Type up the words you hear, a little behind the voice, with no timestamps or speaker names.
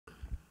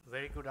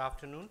Very good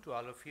afternoon to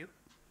all of you,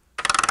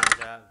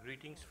 and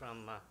greetings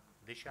from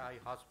Disha Eye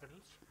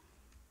Hospitals.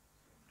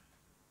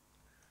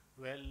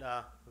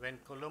 Well, when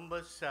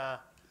Columbus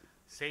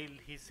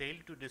he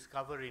sailed to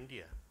discover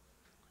India,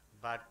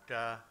 but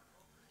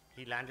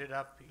he landed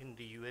up in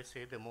the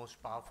USA, the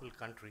most powerful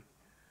country.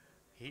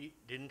 He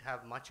didn't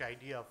have much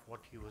idea of what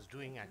he was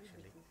doing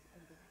actually.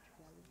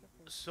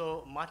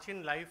 So much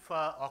in life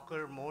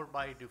occur more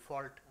by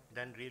default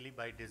than really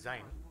by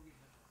design.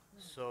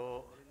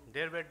 So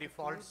there were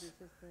defaults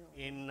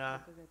in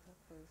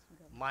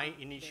my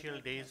initial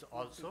days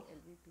also.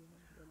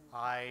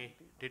 I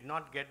did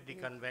not get the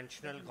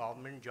conventional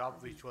government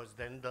job, which was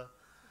then the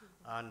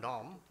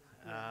norm,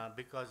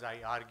 because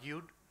I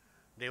argued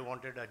they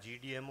wanted a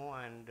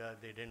GDMO and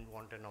they didn't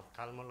want an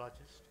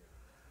ophthalmologist.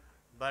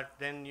 But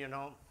then, you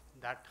know,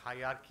 that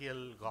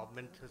hierarchical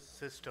government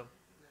system,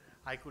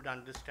 I could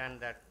understand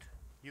that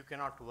you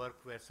cannot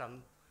work where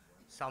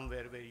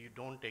somewhere where you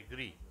don't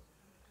agree.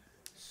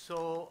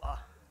 So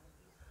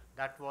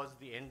that was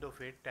the end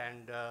of it,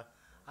 and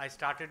I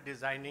started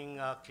designing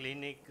a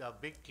clinic, a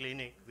big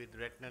clinic with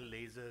retinal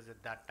lasers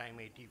at that time,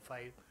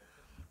 85,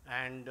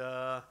 and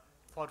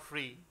for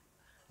free.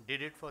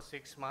 Did it for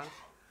 6 months.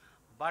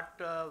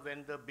 But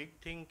when the big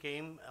thing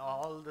came,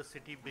 all the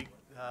city big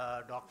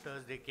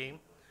doctors, they came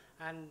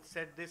and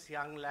said this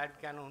young lad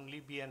can only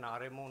be an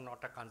RMO,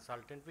 not a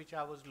consultant, which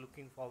I was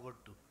looking forward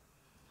to.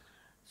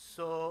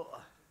 So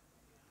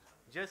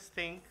just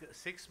think,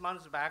 6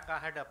 months back I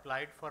had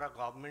applied for a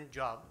government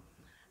job,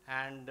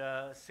 and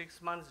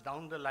 6 months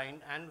down the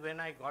line, and when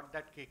I got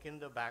that kick in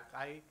the back,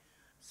 I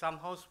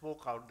somehow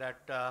spoke out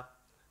that,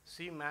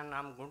 see man,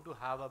 I'm going to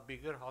have a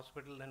bigger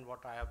hospital than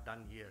what I have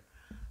done here.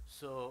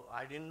 So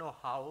I didn't know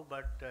how,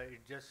 but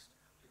it just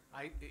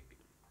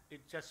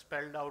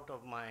spelled out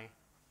of my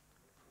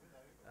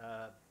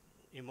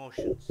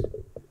emotions.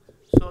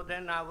 So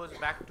then I was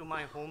back to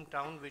my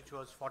hometown, which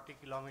was 40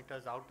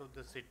 kilometers out of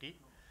the city,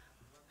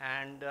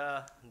 and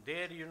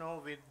there, you know,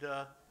 with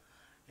the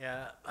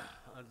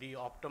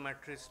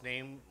optometrist's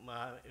name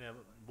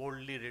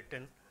boldly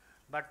written,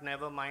 but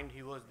never mind,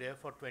 he was there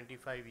for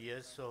 25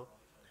 years, so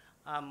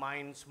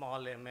mine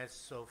small MS,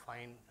 so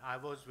fine. I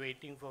was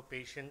waiting for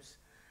patients,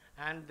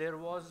 and there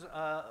was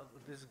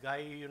this guy,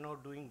 you know,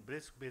 doing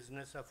brisk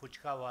business, a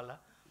fuchka wala,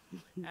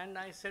 and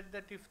I said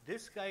that if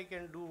this guy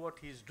can do what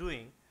he's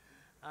doing,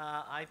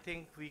 I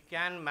think we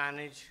can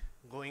manage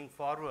going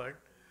forward,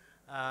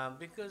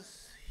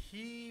 because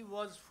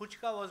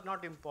fuchka was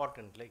not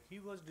important, like he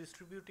was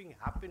distributing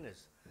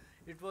happiness.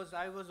 It was,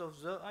 I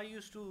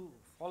used to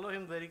follow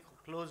him very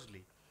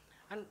closely.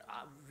 And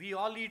we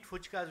all eat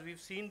fuchkas, we've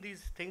seen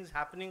these things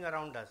happening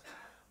around us.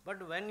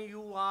 But when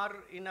you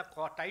are in a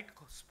tight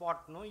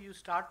spot, no, you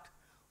start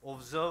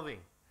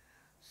observing.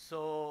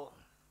 So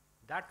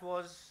that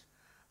was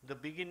the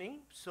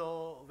beginning.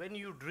 So when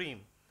you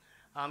dream,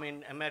 I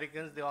mean,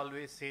 Americans, they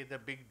always say the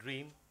big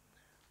dream.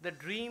 The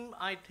dream,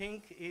 I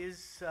think,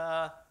 is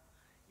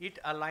it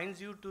aligns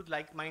you to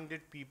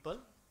like-minded people,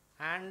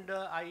 and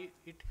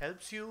it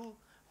helps you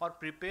or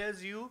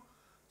prepares you,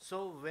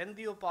 so when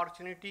the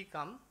opportunity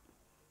comes,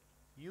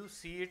 you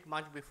see it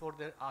much before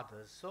the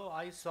others. So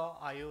I saw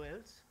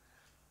IOLs,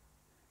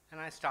 and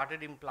I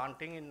started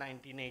implanting in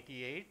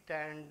 1988,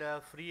 and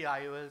free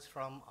IOLs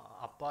from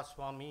Appa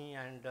Swami,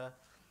 and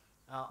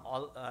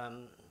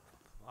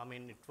I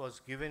mean, it was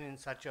given in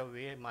such a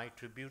way, my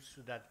tributes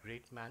to that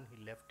great man.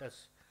 He left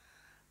us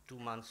 2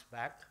 months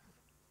back.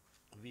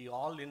 We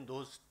all in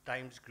those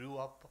times grew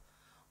up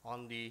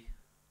on the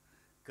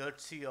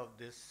courtesy of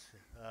this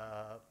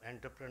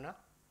entrepreneur,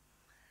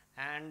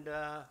 and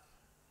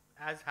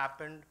as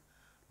happened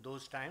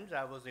those times,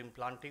 I was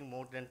implanting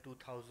more than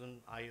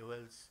 2,000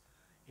 IOLs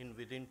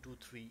within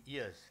 2-3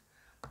 years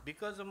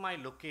because of my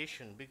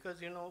location,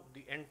 because, you know,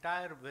 the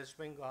entire West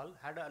Bengal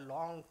had a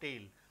long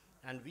tail,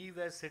 and we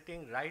were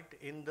sitting right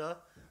in the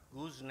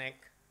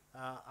gooseneck,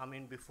 I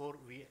mean, before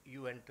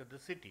you enter the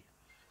city.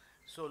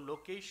 So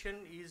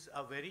location is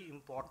a very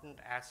important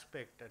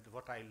aspect, and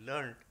what I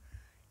learned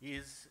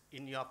is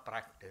in your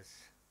practice.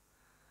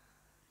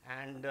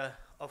 And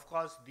of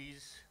course,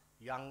 these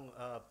young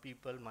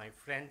people, my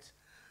friends,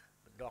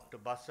 Dr.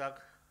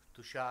 Basak,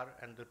 Tushar,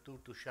 and the two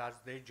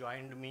Tushars, they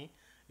joined me,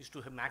 is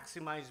to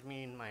maximize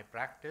me in my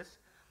practice.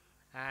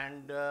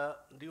 And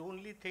the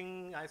only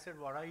thing I said,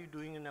 what are you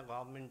doing in a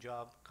government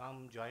job?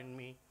 Come join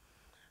me.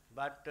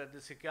 But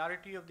the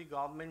security of the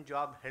government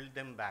job held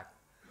them back.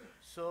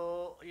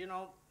 So, you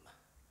know,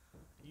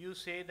 you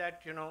say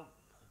that, you know,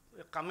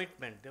 a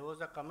commitment. There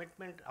was a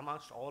commitment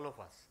amongst all of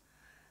us.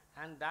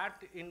 And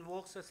that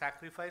invokes a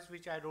sacrifice,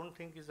 which I don't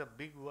think is a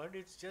big word.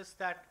 It's just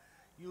that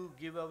you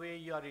give away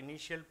your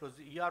initial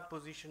your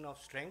position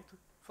of strength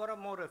for a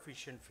more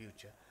efficient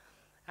future.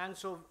 And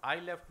so I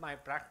left my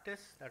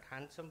practice, that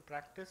handsome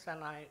practice,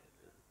 and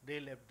they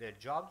left their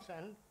jobs,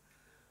 and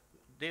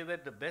they were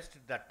the best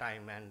at that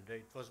time, and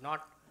it was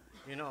not,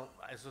 you know,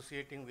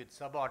 associating with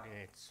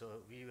subordinates. So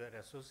we were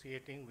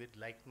associating with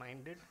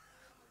like-minded,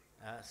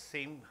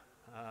 same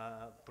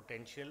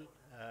potential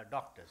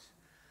doctors.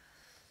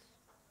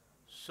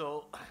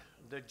 So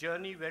the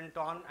journey went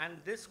on, and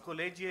this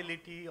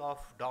collegiality of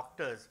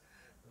doctors,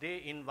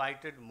 they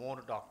invited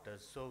more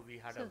doctors. So we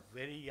had a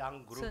very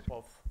young group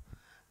of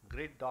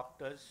great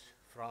doctors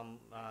from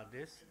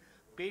this.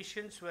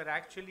 Patients were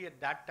actually at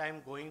that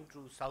time going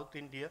to South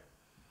India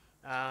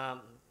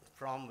um,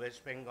 from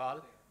West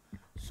Bengal.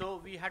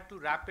 So we had to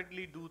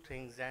rapidly do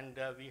things, and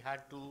we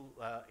had to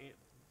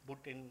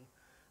put in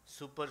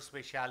super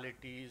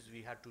specialities.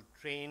 We had to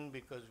train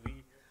because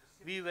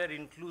we were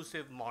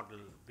inclusive model,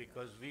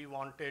 because we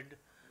wanted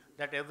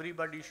that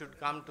everybody should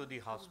come to the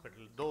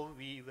hospital. Though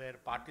we were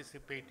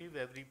participative,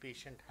 every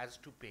patient has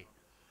to pay.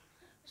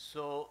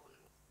 So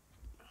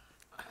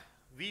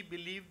we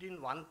believed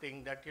in one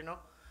thing, that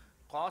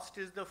cost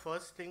is the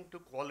first thing to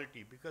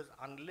quality, because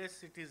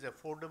unless it is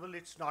affordable,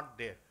 it's not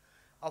there.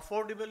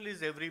 Affordable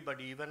is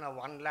everybody. Even a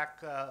 1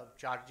 lakh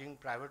charging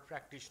private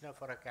practitioner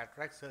for a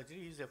cataract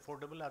surgery is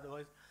affordable.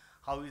 Otherwise,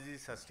 how is he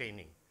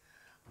sustaining?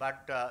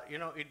 But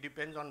it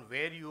depends on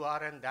where you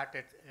are, and that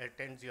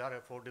attends your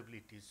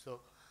affordability.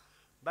 So,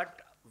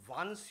 but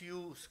once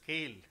you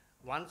scale,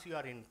 once you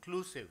are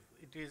inclusive,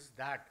 it is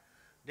that,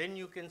 then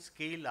you can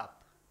scale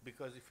up,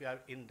 because if you are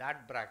in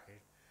that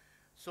bracket.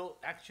 So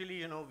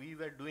actually, we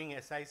were doing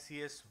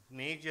SICS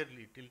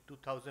majorly till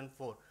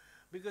 2004,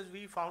 because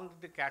we found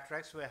that the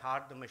cataracts were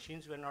hard, the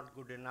machines were not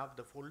good enough,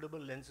 the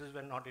foldable lenses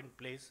were not in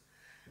place,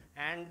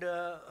 and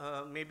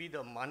maybe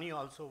the money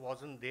also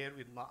wasn't there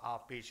with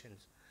our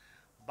patients.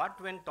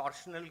 But when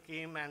torsional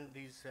came and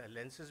these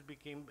lenses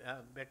became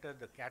better,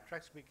 the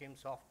cataracts became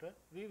softer,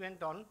 we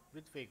went on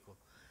with phaco.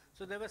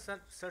 So there were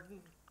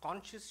certain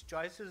conscious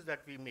choices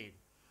that we made.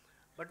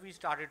 But we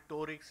started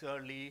torics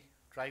early,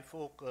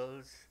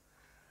 trifocals,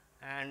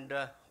 and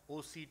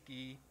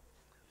OCT.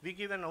 We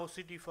give an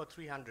OCT for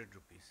 300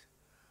 rupees.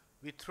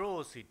 We throw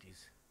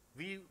OCTs.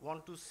 We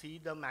want to see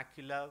the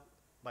macula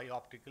by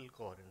optical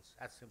coherence,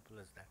 as simple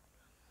as that.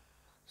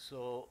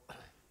 So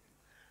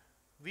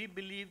we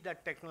believe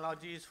that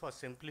technology is for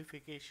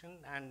simplification,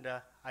 and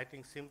I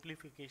think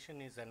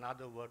simplification is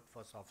another word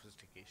for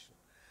sophistication.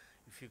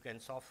 If you can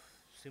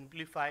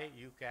simplify,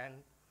 you can,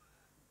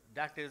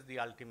 that is the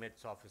ultimate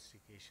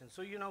sophistication.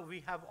 So,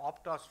 we have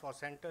Optos for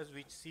centers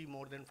which see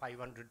more than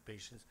 500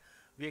 patients.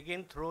 We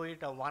again throw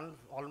it a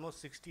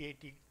almost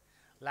 60-80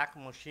 lakh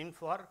machine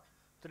for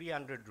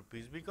 300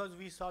 rupees, because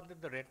we saw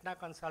that the retina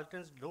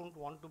consultants don't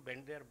want to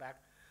bend their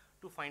back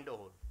to find a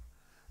hole.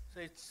 So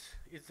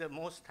it's the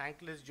most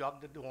thankless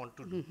job that they want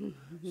to do.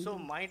 So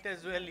might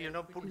as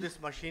well, put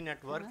this machine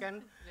at work.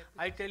 And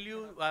I tell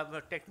you,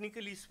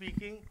 technically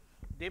speaking,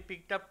 they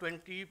picked up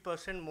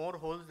 20% more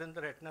holes than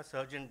the retina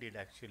surgeon did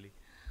actually.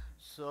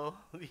 So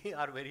we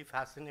are very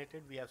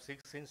fascinated. We have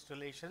 6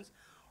 installations,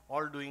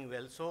 all doing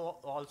well. So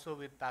also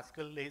with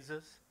Pascal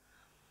lasers.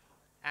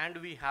 And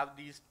we have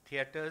these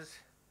theaters,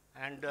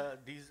 and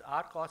these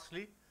are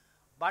costly.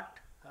 But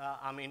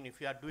I mean,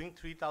 if you are doing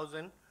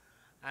 3,000,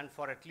 and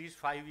for at least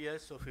 5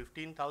 years, so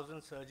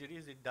 15,000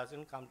 surgeries, it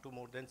doesn't come to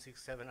more than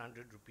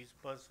 600-700 rupees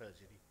per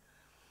surgery.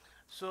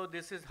 So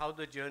this is how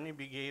the journey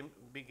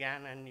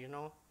began, and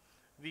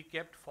we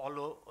kept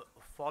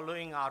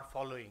following our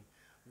following.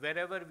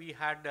 Wherever we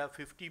had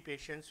 50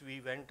 patients,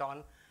 we went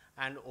on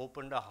and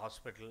opened a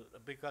hospital,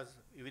 because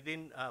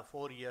within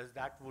 4 years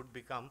that would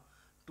become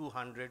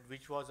 200,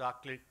 which was our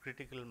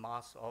critical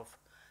mass of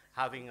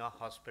having a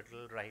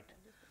hospital, right?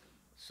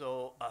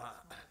 So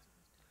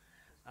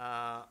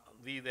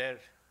we were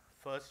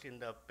first in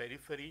the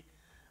periphery,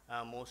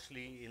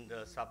 mostly in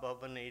the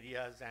suburban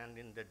areas and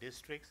in the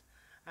districts,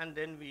 and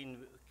then we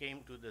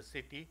came to the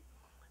city,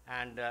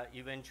 and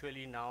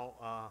eventually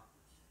now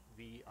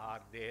we are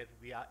there.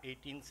 We are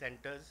 18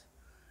 centers,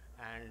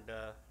 and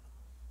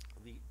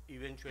we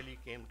eventually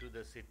came to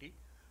the city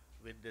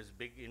with this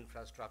big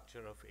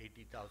infrastructure of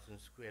 80,000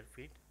 square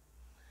feet.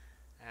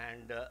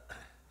 And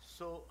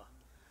so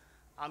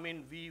I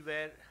mean, we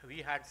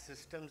had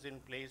systems in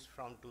place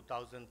from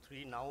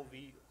 2003. Now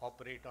we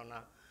operate on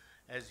a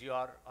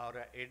Azure or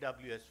a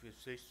AWS.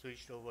 We've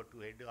switched over to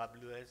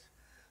AWS.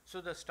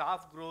 So the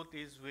staff growth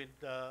is with,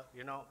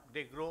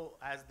 they grow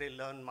as they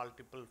learn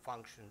multiple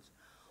functions,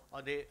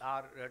 or they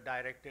are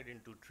directed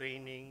into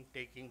training,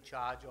 taking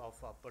charge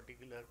of a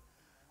particular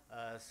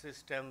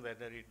system,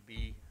 whether it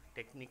be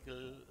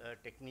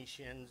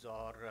technicians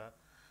or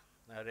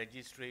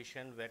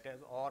registration,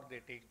 whatever, or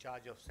they take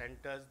charge of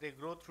centers. They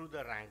grow through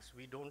the ranks.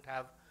 We don't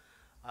have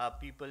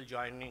people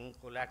joining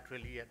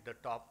collaterally at the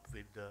top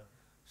with the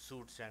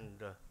suits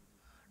and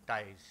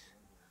ties.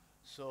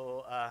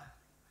 So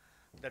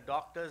the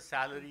doctor's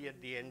salary at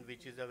the end,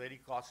 which is a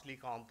very costly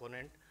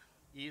component,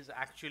 is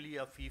actually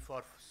a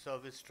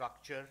fee-for-service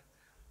structure,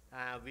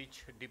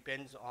 which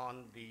depends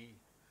on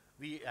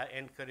we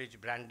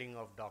encourage branding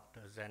of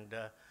doctors. And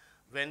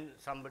when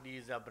somebody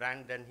is a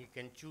brand, then he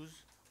can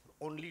choose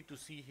only to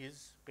see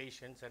his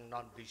patients and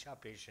not Disha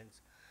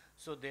patients.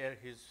 So there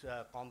his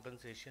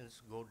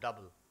compensations go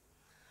double.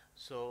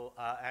 So,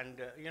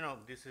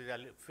 this is a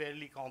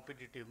fairly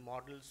competitive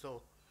model.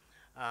 So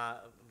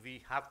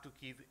we have to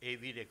keep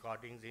AV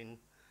recordings in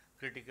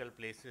critical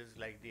places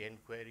like the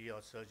inquiry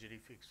or surgery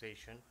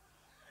fixation.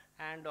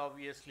 And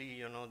obviously,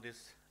 you know,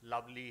 this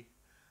lovely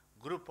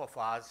group of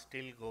ours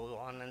still go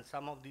on, and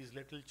some of these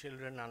little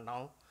children are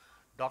now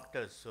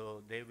doctors,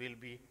 so they will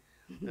be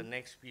the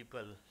next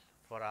people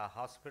for our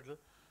hospital,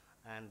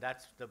 and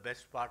that's the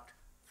best part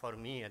for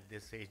me at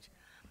this age.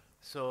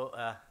 So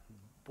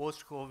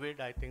post-COVID,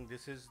 I think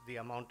this is the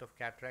amount of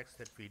cataracts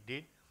that we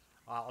did,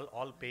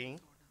 all paying,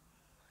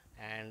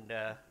 and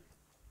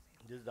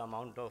this is the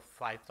amount of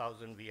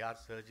 5,000 VR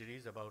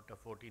surgeries, about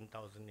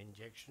 14,000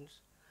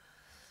 injections.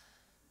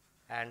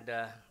 And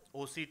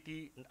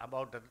OCT,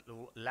 about the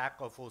lack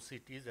of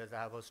OCTs, as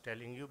I was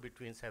telling you,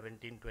 between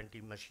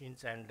 17-20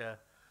 machines. And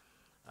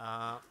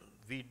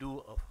we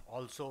do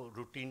also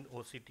routine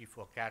OCT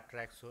for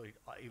cataracts. So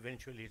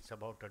eventually it's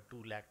about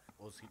 2 lakh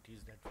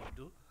OCTs that we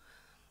do.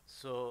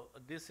 So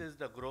this is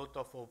the growth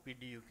of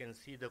OPD. You can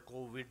see the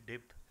COVID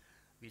dip.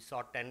 We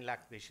saw 10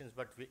 lakh patients,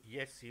 but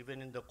yes,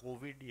 even in the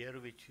COVID year,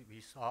 which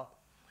we saw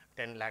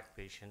 10 lakh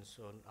patients.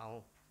 So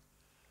now,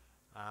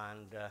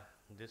 and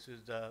this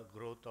is the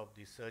growth of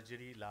the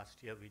surgery.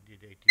 Last year we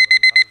did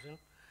 81,000,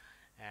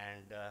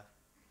 and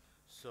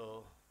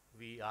so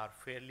we are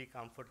fairly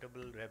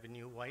comfortable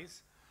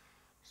revenue-wise.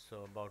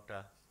 So about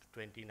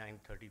 29-30%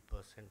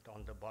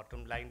 on the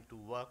bottom line to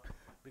work,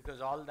 because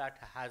all that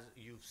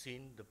you've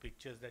seen, the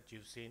pictures that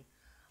you've seen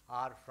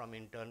are from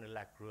internal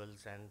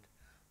accruals and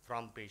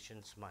from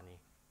patients' money.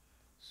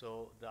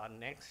 So our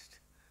next,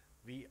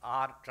 we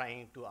are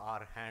trying to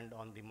our hand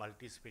on the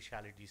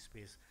multi-speciality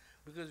space,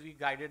 because we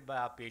guided by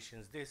our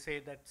patients. They say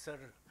that, sir,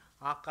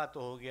 आँख का तो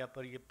हो गया,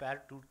 पर ये पैर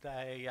टूटता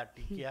है या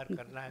TKR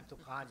करना है तो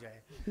कहाँ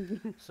जाए?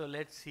 So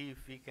let's see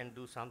if we can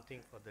do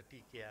something for the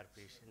TKR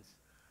patients.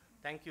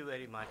 Thank you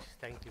very much.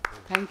 Thank you.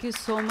 Thank you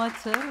so much,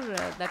 sir.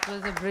 That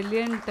was a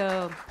brilliant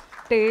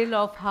tale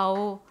of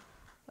how,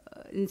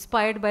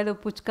 inspired by the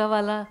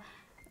Puchkawala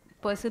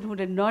person who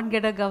did not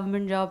get a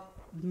government job,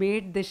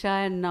 made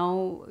Disha, and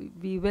now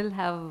we will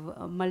have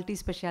a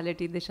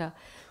multi-speciality Disha.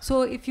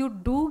 So if you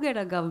do get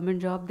a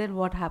government job, then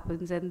what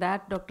happens? And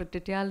that Dr.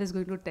 Tityal is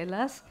going to tell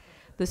us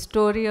the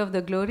story of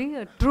the glory,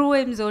 a true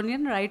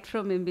Amazonian right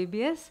from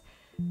MBBS.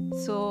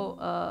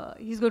 So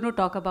he's going to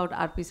talk about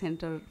RP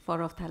Center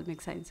for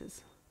Ophthalmic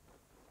Sciences.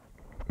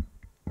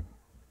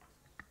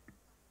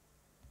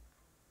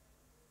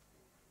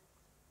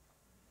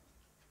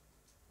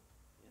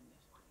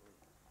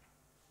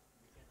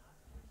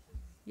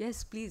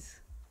 Yes,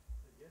 please.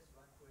 Just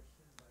one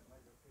question by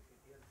Dr.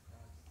 Tityal.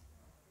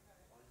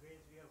 Always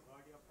we have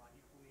heard your Pani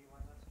Puri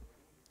Wala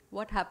story.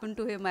 What happened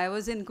to him? I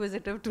was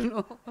inquisitive to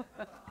know. I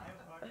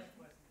have heard that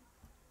question.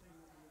 So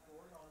you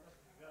told all the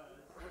figures,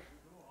 you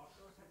do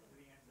autos at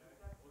 300,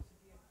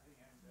 OCT at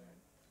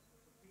 300. So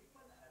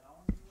people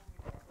around you in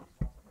all these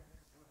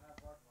hospitals who have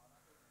got one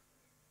or two.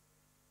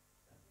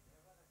 Does it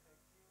ever affect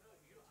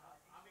you? No,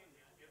 I mean,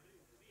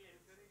 we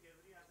encourage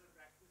every other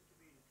practice to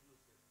be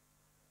inclusive.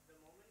 The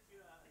moment you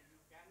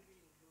can be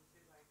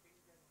inclusive, I think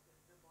that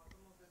the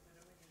bottom of the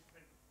pyramid is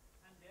ready.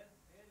 And there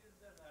is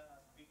the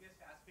biggest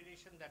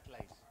aspiration that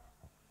lies.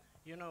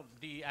 You know,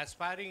 the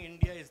aspiring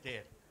India is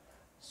there.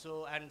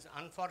 So, and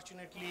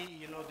unfortunately,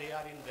 you know, they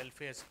are in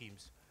welfare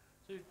schemes.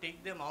 So you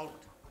take them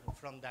out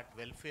from that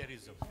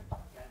welfareism.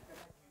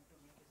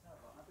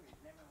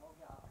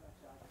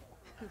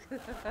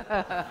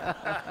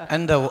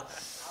 And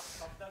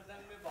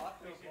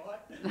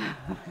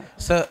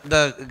sir,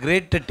 the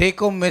great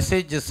take-home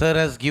message sir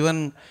has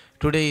given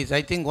today is,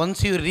 I think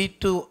once you reach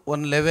to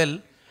one level,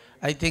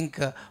 I think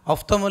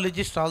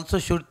ophthalmologists also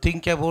should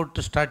think about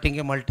starting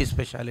a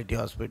multi-speciality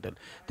hospital.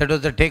 That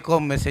was the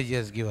take-home message he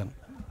has given.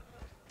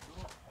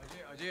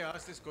 Ajay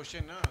asked this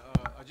question.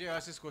 Ajay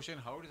asked this question: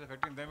 how it is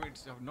affecting them?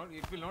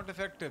 It will not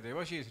affect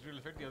Debashish. It will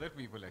affect the other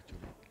people actually,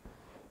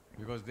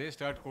 because they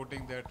start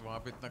quoting that वहाँ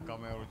पे इतना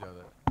कम है और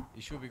ज़्यादा.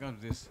 Issue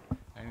becomes this,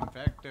 and in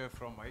fact,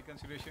 from my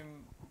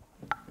consideration,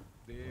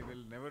 they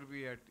will never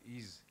be at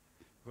ease,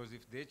 because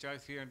if they charge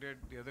 300,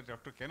 the other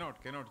doctor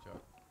cannot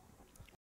charge.